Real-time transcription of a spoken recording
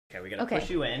Okay, we gotta push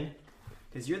you in,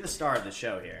 because you're the star of the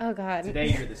show here. Oh, God.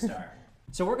 Today you're the star.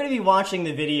 So we're gonna be watching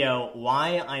the video,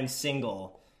 Why I'm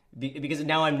Single, because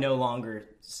now I'm no longer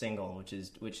single, which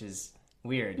is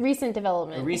weird. Recent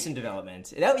development. A recent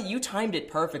development. You timed it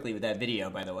perfectly with that video,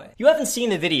 by the way. You haven't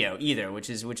seen the video either, which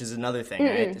is another thing,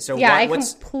 right? So yeah, I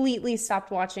completely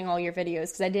stopped watching all your videos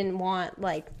because I didn't want,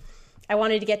 I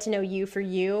wanted to get to know you for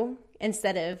you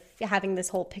instead of having this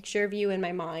whole picture of you in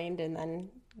my mind and then,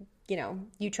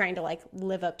 you trying to,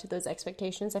 live up to those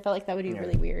expectations. I felt like that would be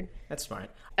really weird. That's smart.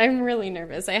 I'm really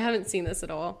nervous. I haven't seen this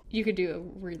at all. You could do a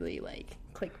really,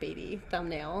 clickbaity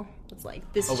thumbnail. It's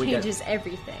this changes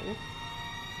everything.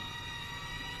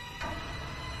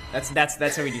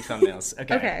 That's how we do thumbnails.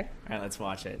 Okay. Okay. All right, let's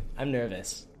watch it. I'm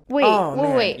nervous.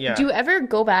 Wait. Yeah. Do you ever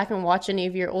go back and watch any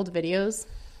of your old videos?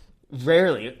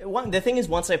 Rarely. The thing is,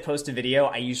 once I post a video,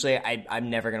 I'm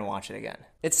never gonna watch it again.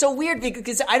 It's so weird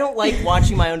because I don't like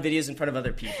watching my own videos in front of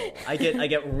other people. I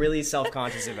get really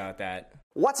self-conscious about that.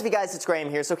 What's up, you guys? It's Graham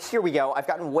here. So here we go. I've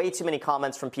gotten way too many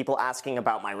comments from people asking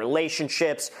about my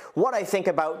relationships, what I think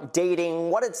about dating,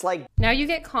 what it's like. Now you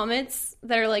get comments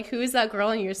that are like, who is that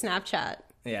girl in your Snapchat?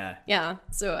 Yeah. Yeah,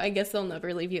 so I guess they'll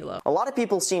never leave you alone. A lot of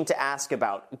people seem to ask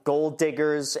about gold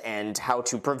diggers and how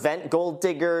to prevent gold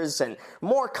diggers and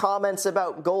more comments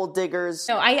about gold diggers.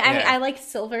 No, I like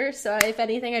silver, so if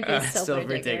anything, I'd be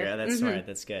silver digger. That's smart.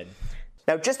 That's good.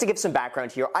 Now, just to give some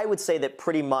background here, I would say that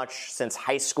pretty much since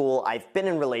high school, I've been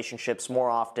in relationships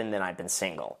more often than I've been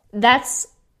single. That's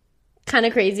kind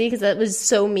of crazy because that was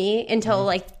so me until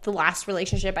the last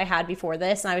relationship I had before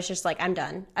this, and I was just like, I'm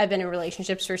done. I've been in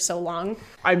relationships for so long.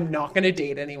 I'm not going to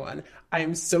date anyone. I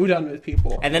am so done with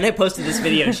people. And then I posted this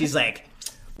video and she's like,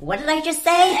 what did I just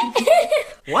say?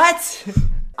 what?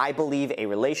 I believe a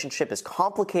relationship is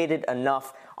complicated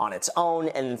enough on its own,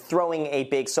 and throwing a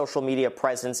big social media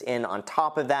presence in on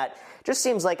top of that just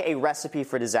seems like a recipe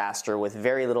for disaster with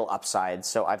very little upside,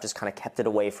 so I've just kind of kept it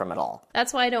away from it all.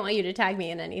 That's why I don't want you to tag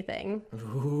me in anything.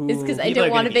 It's because I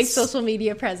don't want a big social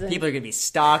media presence. People are going to be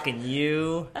stalking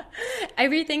you.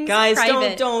 Everything's Guys,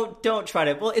 private. don't try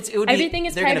to. Well, it would be, everything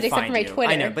is private except for my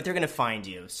Twitter. I know, but they're going to find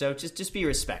you. So just be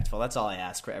respectful. That's all I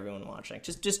ask for everyone watching.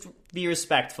 Just be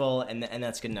respectful, and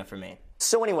that's good enough for me.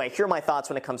 So anyway, here are my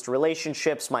thoughts when it comes to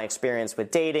relationships, my experience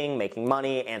with dating, making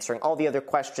money, answering all the other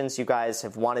questions you guys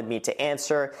have wanted me to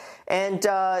answer, and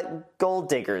gold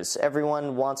diggers.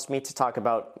 Everyone wants me to talk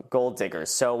about gold diggers.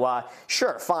 So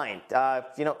sure, fine.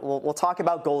 We'll talk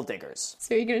about gold diggers.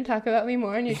 So you're going to talk about me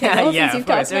more on your channel since you've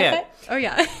talked about that? Oh,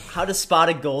 yeah. How to spot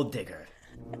a gold digger.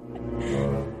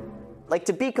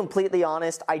 To be completely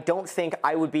honest, I don't think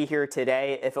I would be here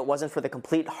today if it wasn't for the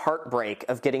complete heartbreak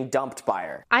of getting dumped by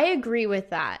her. I agree with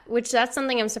that, that's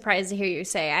something I'm surprised to hear you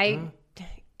say.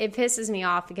 It pisses me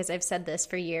off because I've said this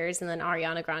for years, and then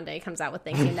Ariana Grande comes out with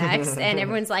Thank You Next, and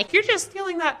everyone's like, you're just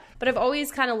stealing that. But I've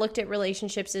always kind of looked at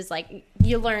relationships as,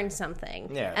 you learn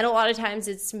something. Yeah. And a lot of times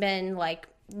it's been,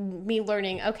 me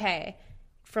learning, okay,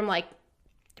 from,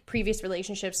 previous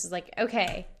relationships is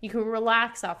okay, you can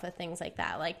relax off of things like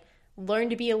that. Learn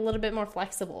to be a little bit more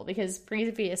flexible, because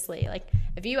previously,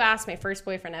 if you asked my first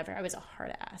boyfriend ever, I was a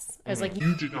hard ass. I was like,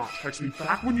 you did not text me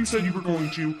back when you said you were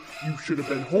going to. You should have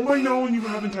been home by now and you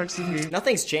haven't texted me.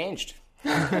 Nothing's changed.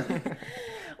 I'm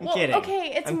kidding.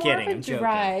 Okay, it's I'm more kidding. of a I'm joking.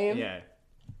 drive. Yeah.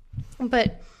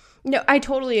 But no, I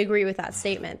totally agree with that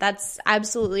statement. That's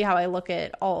absolutely how I look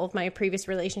at all of my previous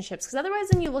relationships, because otherwise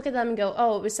then you look at them and go,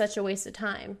 oh, it was such a waste of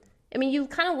time. I mean, you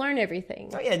kind of learn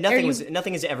everything. Oh yeah,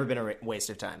 nothing has ever been a waste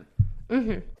of time.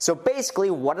 Mm-hmm. So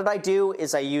basically, what did I do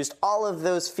is I used all of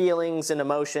those feelings and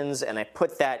emotions and I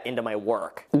put that into my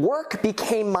work. Work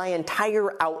became my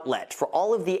entire outlet for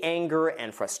all of the anger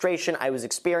and frustration I was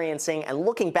experiencing, and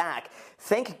looking back,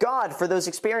 thank God for those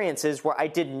experiences where I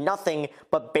did nothing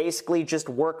but basically just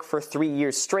work for 3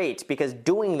 years straight, because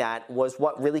doing that was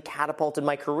what really catapulted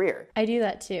my career. I do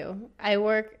that too. I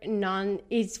work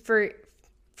it's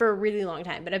for a really long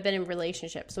time, but I've been in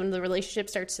relationships. When the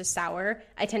relationship starts to sour,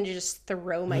 I tend to just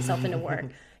throw myself into work.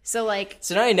 So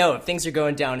now I know if things are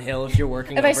going downhill, if you're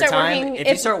working overtime, if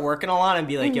you start working a lot and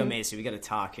be like, yo, Macy, we got to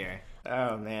talk here.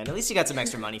 Oh, man. At least you got some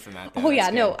extra money from that, though. Oh,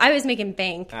 yeah. No, I was making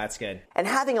bank. That's good. And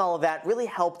having all of that really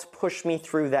helped push me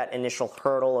through that initial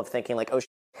hurdle of thinking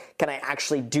can I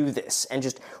actually do this? And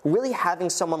just really having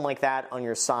someone like that on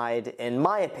your side, in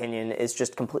my opinion, is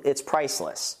just it's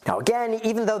priceless. Now, again,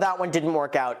 even though that one didn't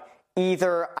work out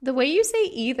either. The way you say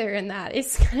either in that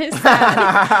is kind of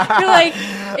sad. You're like,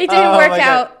 it didn't work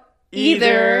out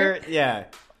either. Yeah.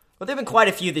 Well, there have been quite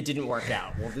a few that didn't work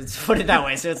out. Well, let's put it that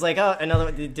way. So it's another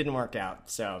one that didn't work out.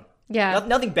 So yeah,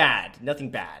 nothing bad. Nothing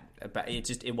bad.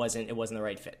 It wasn't the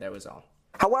right fit. That was all.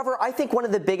 However, I think one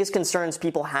of the biggest concerns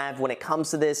people have when it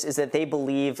comes to this is that they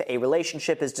believe a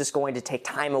relationship is just going to take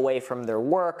time away from their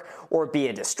work or be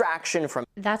a distraction from...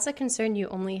 That's a concern you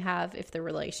only have if the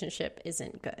relationship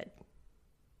isn't good.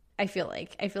 I feel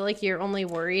like you're only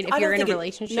worried if you're in a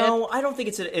relationship. No, I don't think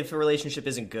it's if a relationship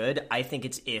isn't good. I think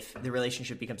it's if the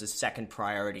relationship becomes a second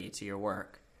priority to your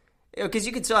work. Because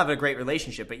you could still have a great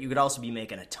relationship, but you could also be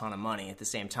making a ton of money at the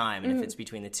same time. And if it's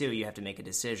between the two, you have to make a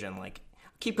decision. Like,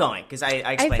 keep going, because I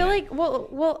explain I feel it. like,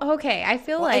 well, okay. I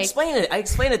feel like... I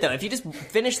explain it, though. If you just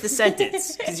finish the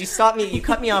sentence, because you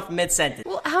cut me off mid-sentence.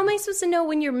 Well, how am I supposed to know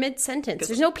when you're mid-sentence?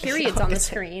 There's no periods on the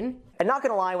screen. And not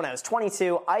gonna lie, when I was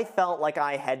 22, I felt like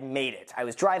I had made it. I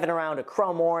was driving around a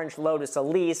chrome orange Lotus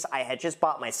Elise. I had just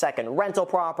bought my second rental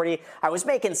property. I was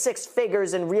making 6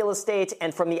 figures in real estate,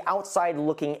 and from the outside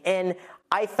looking in,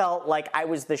 I felt like I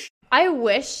was the I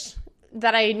wish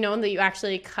that I had known that you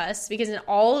actually cuss, because in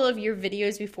all of your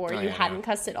videos before, you hadn't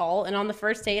cussed at all. And on the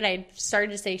first date, I started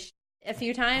to say a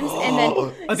few times, and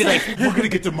then I'd be like, we're gonna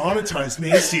get demonetized,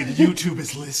 Macy. YouTube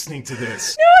is listening to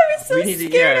this. no, I was so We need to-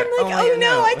 scared. yeah. I'm like, Oh my oh no,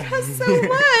 God, I no. cuss so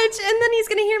much, and then he's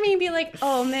gonna hear me and be like,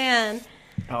 oh man.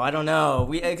 Oh, I don't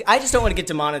know. I just don't want to get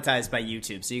demonetized by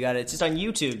YouTube. So it's just on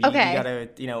YouTube. You Okay.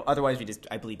 gotta, otherwise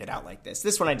I bleep it out like this.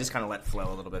 This one I just kind of let flow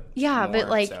a little bit. Yeah, more, but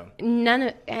like so.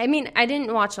 I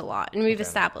didn't watch a lot, and we've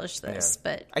established this,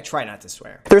 but I try not to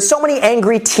swear. There's so many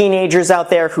angry teenagers out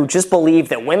there who just believe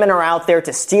that women are out there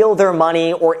to steal their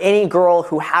money, or any girl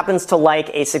who happens to like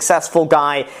a successful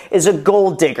guy is a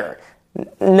gold digger.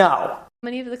 No.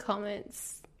 many of the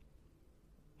comments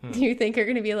do you think are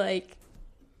gonna be like,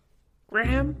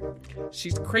 Graham,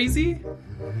 she's crazy.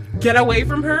 Get away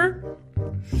from her.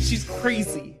 She's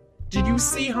crazy. Did you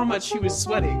see how much she was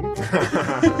sweating?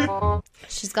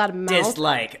 she's got a mouth?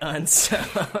 Dislike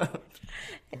unsubbed.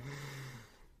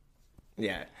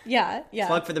 Yeah. Yeah.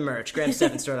 Plug for the merch.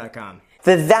 Graham7store.com.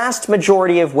 The vast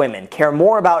majority of women care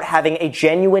more about having a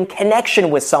genuine connection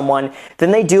with someone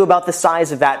than they do about the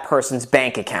size of that person's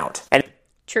bank account. And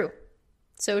True.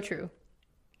 So true.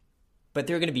 But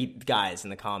there are going to be guys in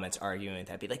the comments arguing with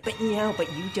that, be like, but you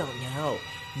don't know.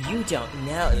 You don't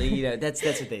know. That's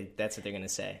what they're going to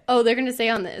say. Oh, they're gonna say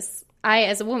on this, I,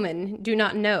 as a woman, do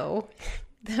not know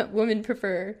that women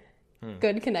prefer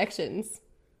good connections.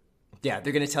 Yeah,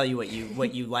 they're going to tell you what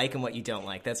you like and what you don't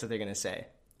like. That's what they're going to say.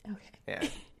 Okay. Yeah.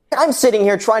 I'm sitting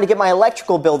here trying to get my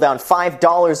electrical bill down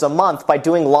 $5 a month by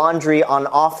doing laundry on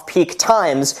off-peak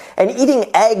times and eating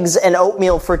eggs and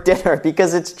oatmeal for dinner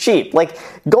because it's cheap. Like,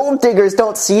 gold diggers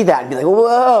don't see that and be like,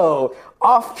 whoa,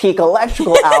 off-peak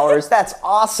electrical hours, that's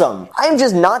awesome. I'm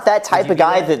just not that type of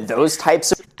guy that those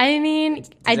types of... I mean,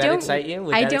 I that don't. excite you?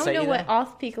 Would I that don't excite know you, what though?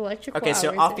 off-peak electrical Okay, so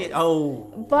hours off-peak. is.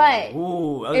 Oh. But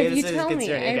Ooh, okay, if you this is tell me,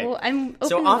 concerning. Okay. I'm open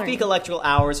So to off-peak learning. electrical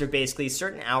hours are basically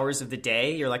certain hours of the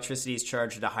day your electricity is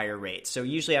charged at a higher rate. So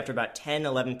usually after about 10,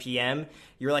 11 p.m.,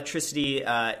 your electricity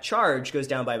charge goes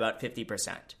down by about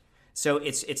 50%. So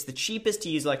it's the cheapest to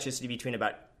use electricity between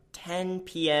about 10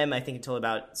 p.m. I think until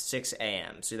about 6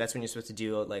 a.m. So that's when you're supposed to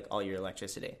do like all your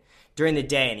electricity. During the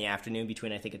day in the afternoon,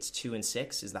 between I think it's 2 and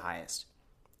 6 is the highest.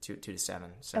 2 to 7.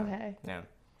 So, Okay. Yeah.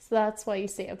 So that's why you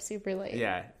stay up super late.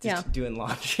 Yeah. Just doing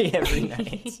laundry every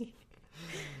night.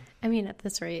 I mean, at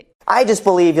this rate. I just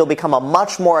believe you'll become a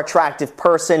much more attractive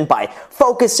person by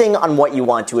focusing on what you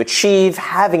want to achieve,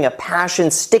 having a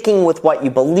passion, sticking with what you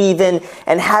believe in,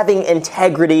 and having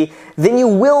integrity than you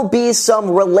will be some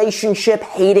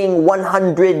relationship-hating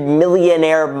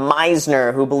 100-millionaire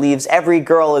Meisner who believes every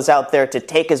girl is out there to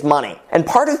take his money. And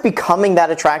part of becoming that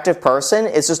attractive person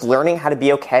is just learning how to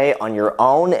be okay on your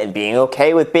own and being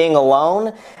okay with being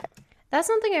alone. That's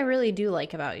something I really do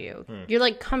like about you. You're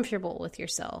like comfortable with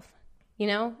yourself, you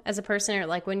know, as a person, or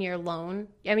like when you're alone.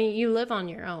 I mean, you live on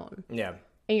your own Yeah.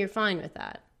 and you're fine with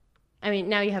that. I mean,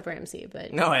 now you have Ramsey,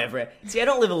 but No, I have. See, I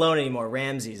don't live alone anymore.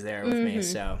 Ramsey's there with me,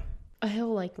 so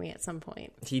he'll like me at some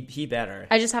point. he better.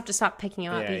 I just have to stop picking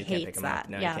him up. Yeah, He you can't pick hates him that. up.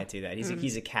 No, yeah. you can't do that.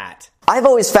 He's a cat. I've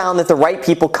always found that the right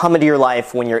people come into your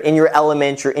life when you're in your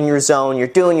element, you're in your zone, you're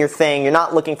doing your thing, you're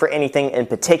not looking for anything in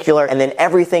particular, and then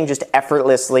everything just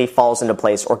effortlessly falls into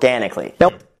place organically.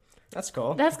 Nope. That's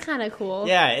cool. That's kind of cool.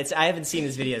 Yeah, I haven't seen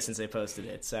this video since I posted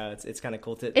it, so it's kind of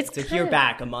cool to hear kinda-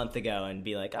 back a month ago and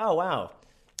be like, oh wow.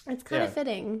 It's kind of Yeah.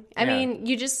 fitting. I Yeah. mean,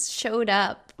 you just showed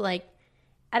up. Like,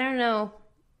 I don't know.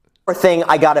 One thing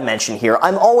I gotta mention here,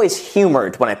 I'm always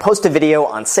humored when I post a video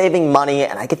on saving money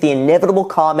and I get the inevitable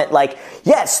comment like,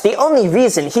 yes, the only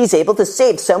reason he's able to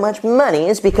save so much money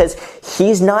is because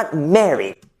he's not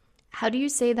married. How do you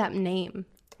say that name?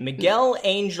 Miguel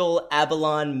Angel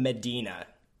Abalon Medina.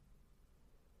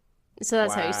 So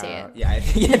that's how you say it.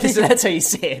 Yeah, so that's how you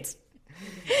say it.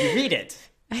 You read it.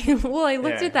 Well, I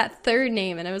looked Yeah. at that third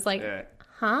name and I was like,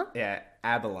 huh? Yeah,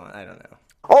 Abalon. I don't know.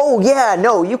 Oh, yeah,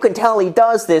 no, you can tell he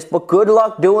does this, but good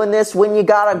luck doing this when you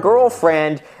got a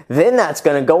girlfriend. Then that's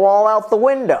gonna go all out the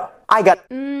window. I got...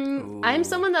 I'm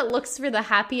someone that looks for the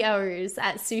happy hours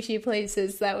at sushi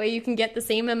places. That way you can get the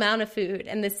same amount of food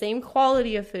and the same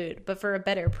quality of food, but for a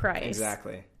better price.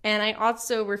 Exactly. And I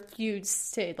also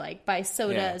refuse to like buy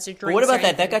sodas or drinks. But what about or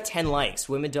that? That anything. got 10 likes.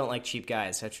 Women don't like cheap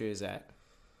guys. How true is that?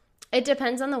 It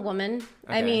depends on the woman.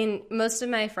 I Okay. mean, most of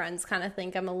my friends kind of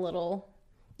think I'm a little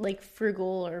like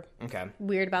frugal or Okay.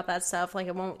 weird about that stuff. Like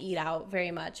I won't eat out very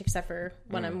much except for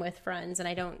when I'm with friends, and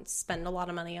I don't spend a lot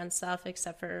of money on stuff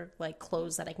except for like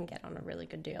clothes that I can get on a really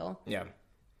good deal. Yeah.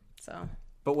 So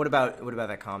But what about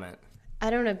that comment? I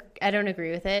don't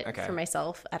agree with it Okay. for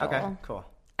myself at Okay, all. cool.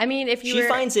 I mean, if you She were,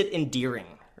 finds it endearing.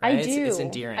 I Right? do. It's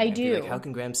endearing. I I'd be like, do. how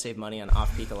can Graham save money on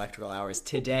off-peak electrical hours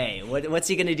today? What's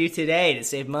he going to do today to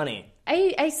save money?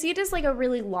 I see it as like a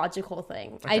really logical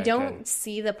thing. I don't good.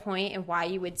 see the point in why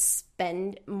you would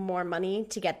spend more money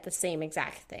to get the same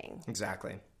exact thing.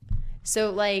 Exactly. So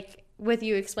like with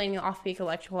you explaining off-peak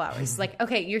electrical hours, like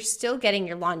okay, you're still getting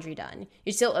your laundry done.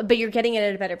 But you're getting it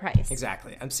at a better price.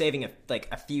 Exactly. I'm saving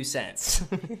a few cents.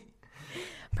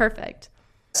 Perfect.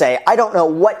 say, I don't know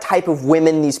what type of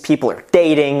women these people are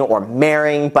dating or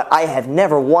marrying, but I have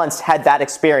never once had that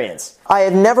experience. I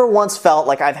have never once felt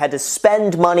like I've had to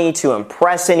spend money to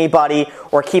impress anybody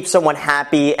or keep someone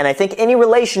happy, and I think any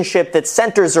relationship that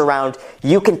centers around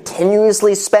you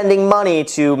continuously spending money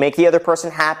to make the other person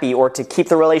happy or to keep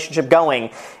the relationship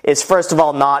going is, first of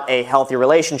all, not a healthy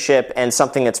relationship and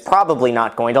something that's probably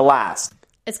not going to last.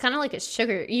 It's kind of like a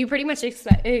sugar. You pretty much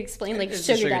explained like It's a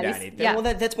sugar sugar daddies. daddy. Yeah. Well,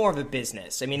 that's more of a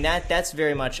business. I mean, that's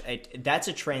very much that's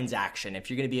a transaction. If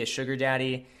you're going to be a sugar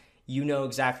daddy, you know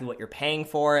exactly what you're paying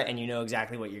for, and you know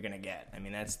exactly what you're going to get. I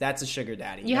mean, that's a sugar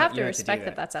daddy. you have to do respect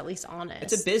that that's at least honest.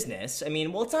 It's a business. I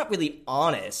mean, well, it's not really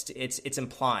honest. It's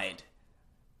implied.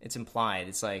 It's implied.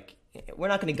 It's like we're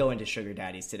not going to go into sugar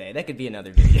daddies today. That could be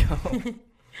another video.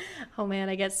 Oh man,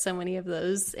 I get so many of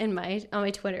those on my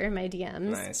Twitter, in my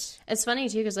DMs. Nice. It's funny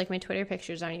too because like my Twitter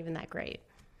pictures aren't even that great.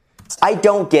 I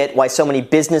don't get why so many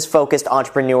business-focused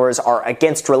entrepreneurs are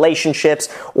against relationships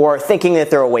or thinking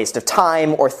that they're a waste of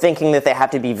time or thinking that they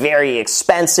have to be very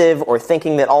expensive or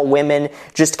thinking that all women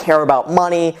just care about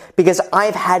money, because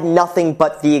I've had nothing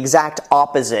but the exact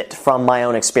opposite from my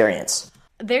own experience.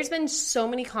 There's been so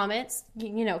many comments,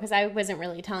 you know, because I wasn't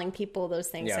really telling people those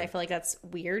things. Yeah. So I feel like that's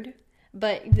weird.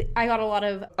 But I got a lot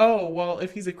of Oh, well,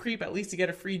 if he's a creep, at least you get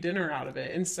a free dinner out of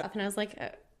it. And so, stuff, and I was like,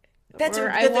 That's or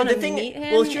the, I the want to thing. meet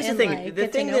him. Well, here's the and, thing. like, The get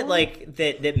to thing know that him. like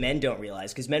that men don't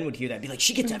realize, because men would hear that and be like,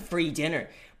 she gets a free dinner.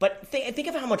 But think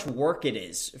of how much work it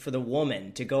is for the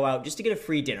woman to go out just to get a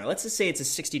free dinner. Let's just say it's a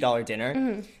 $60 dinner.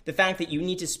 Mm-hmm. The fact that you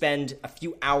need to spend a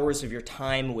few hours of your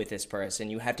time with this person,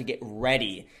 you have to get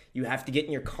ready, you have to get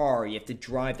in your car, you have to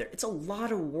drive there. It's a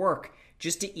lot of work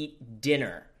just to eat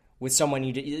dinner with someone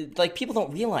like. People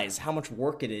don't realize how much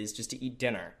work it is just to eat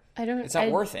dinner. It's not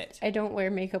worth it. I don't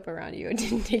wear makeup around you. It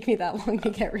didn't take me that long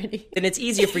to get ready. Then it's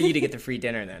easier for you to get the free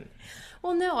dinner then.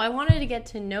 Well, no, I wanted to get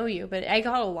to know you, but I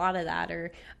got a lot of that.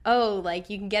 Or, oh, like,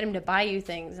 you can get him to buy you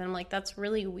things. And I'm like, that's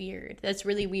really weird. That's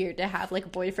really weird to have, like, a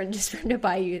boyfriend just for him to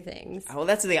buy you things. Well,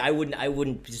 that's the thing. I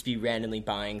wouldn't just be randomly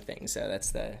buying things. So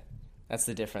that's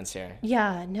the difference here.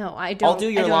 Yeah, no, I don't. I'll do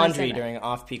I your don't laundry understand that. during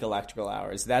off-peak electrical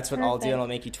hours. That's what I'll do, Perfect. and I'll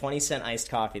make you 20-cent iced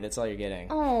coffee. That's all you're getting.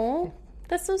 Oh,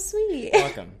 that's so sweet.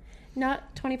 Welcome.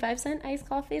 Not 25-cent iced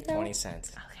coffee, though? 20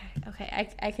 cents. Okay,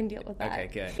 I can deal with that.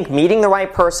 Okay, good. Meeting the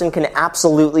right person can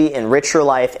absolutely enrich your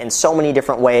life in so many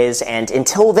different ways, and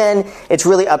until then, it's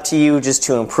really up to you just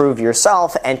to improve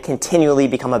yourself and continually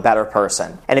become a better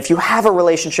person. And if you have a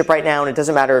relationship right now, and it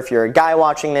doesn't matter if you're a guy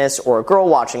watching this or a girl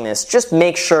watching this, just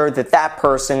make sure that that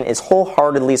person is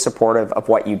wholeheartedly supportive of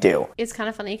what you do. It's kind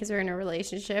of funny because we're in a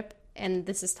relationship, and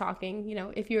this is talking, you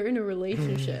know, if you're in a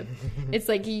relationship, it's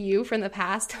like you from the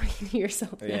past talking to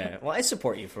yourself now. Yeah. Well, I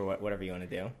support you for whatever you want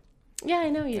to do. Yeah, I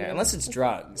know you do. Unless it's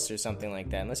drugs or something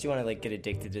like that. Unless you want to like get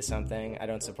addicted to something, I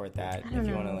don't support that. If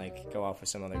you want to like go off with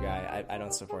some other guy, I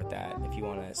don't support that. If you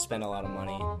want to spend a lot of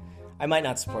money, I might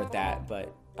not support that,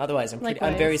 but otherwise I'm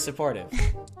Likewise. very supportive.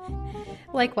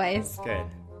 Likewise. Good.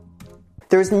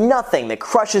 There's nothing that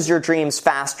crushes your dreams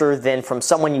faster than from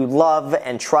someone you love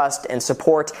and trust and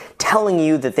support telling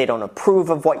you that they don't approve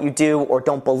of what you do or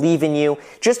don't believe in you,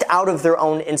 just out of their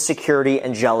own insecurity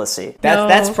and jealousy.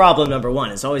 That's problem number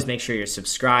one, is always make sure you're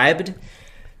subscribed.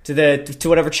 To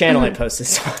whatever channel I post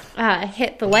this on.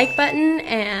 Hit the like button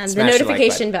and Smash the the like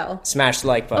notification button. bell. Smash the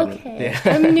like button. Okay,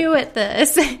 Yeah. I'm new at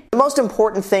this. The most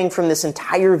important thing from this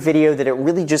entire video that it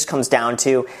really just comes down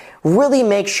to, really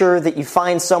make sure that you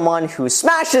find someone who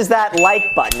smashes that like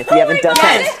button if you haven't done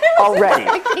that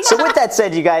already. So with that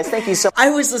said, you guys, thank you so much. I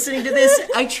was listening to this.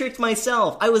 I tricked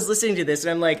myself. I was listening to this,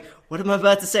 and I'm like, what am I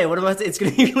about to say? What am I about to say? It's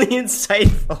going to be really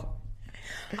insightful.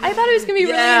 I thought it was gonna be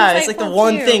really Yeah, it's like the insightful,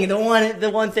 one too. thing. The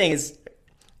one thing is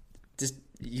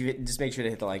just make sure to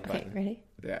hit the like button. Ready?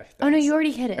 Yeah. Oh no, you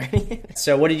already hit it.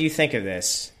 So what did you think of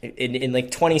this in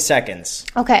like 20 seconds?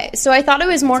 Okay, so I thought it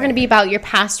was more going to be about your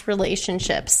past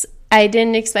relationships. I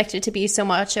didn't expect it to be so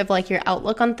much of like your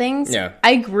outlook on things. Yeah.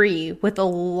 I agree with a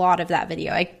lot of that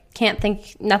video. I can't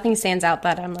think, nothing stands out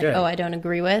that I'm like, Good. oh, I don't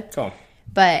agree with. Cool.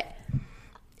 But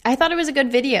I thought it was a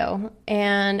good video.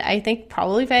 And I think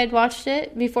probably if I had watched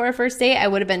it before our first date, I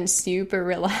would have been super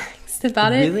relaxed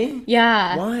about it. Really?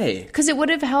 Yeah. Why? Because it would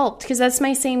have helped. Because that's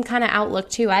my same kind of outlook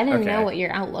too. I didn't Okay. know what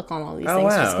your outlook on all these Oh, things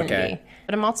was wow, going to okay. be.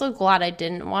 But I'm also glad I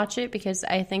didn't watch it because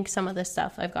I think some of the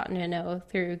stuff I've gotten to know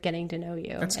through getting to know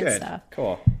you That's and good. stuff.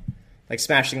 Cool. Like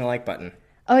smashing the like button.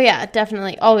 Oh yeah,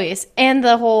 definitely, always. And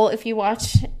the whole, if you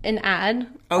watch an ad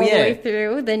all yeah. the way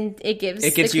through, then it gives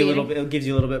It gives the you a creator- little bit. It gives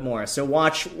you a little bit more. So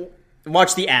watch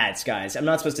the ads, guys. I'm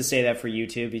not supposed to say that for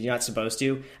YouTube. You're not supposed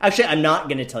to. Actually, I'm not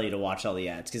going to tell you to watch all the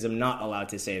ads because I'm not allowed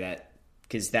to say that.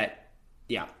 Because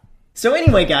yeah. So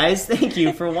anyway, guys, thank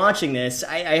you for watching this.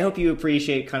 I hope you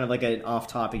appreciate kind of like an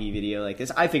off-topic-y video like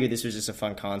this. I figured this was just a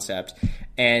fun concept,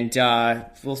 and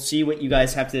we'll see what you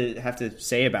guys have to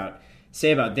say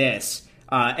about this.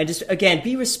 And just again,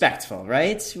 be respectful,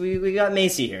 right? We got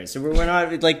Macy here, so we're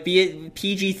not like be it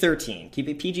PG-13. Keep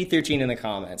it PG-13 in the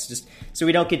comments, just so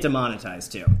we don't get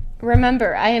demonetized too.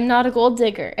 Remember, I am not a gold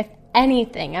digger. If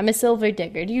anything, I'm a silver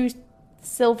digger. Do you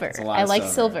silver? a lot I of like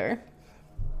silver. silver.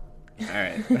 All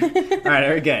right,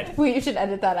 very good. Wait, you should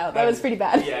edit that out. That was pretty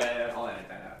bad. Yeah, I'll edit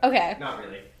that out. Okay. Not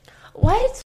really. What?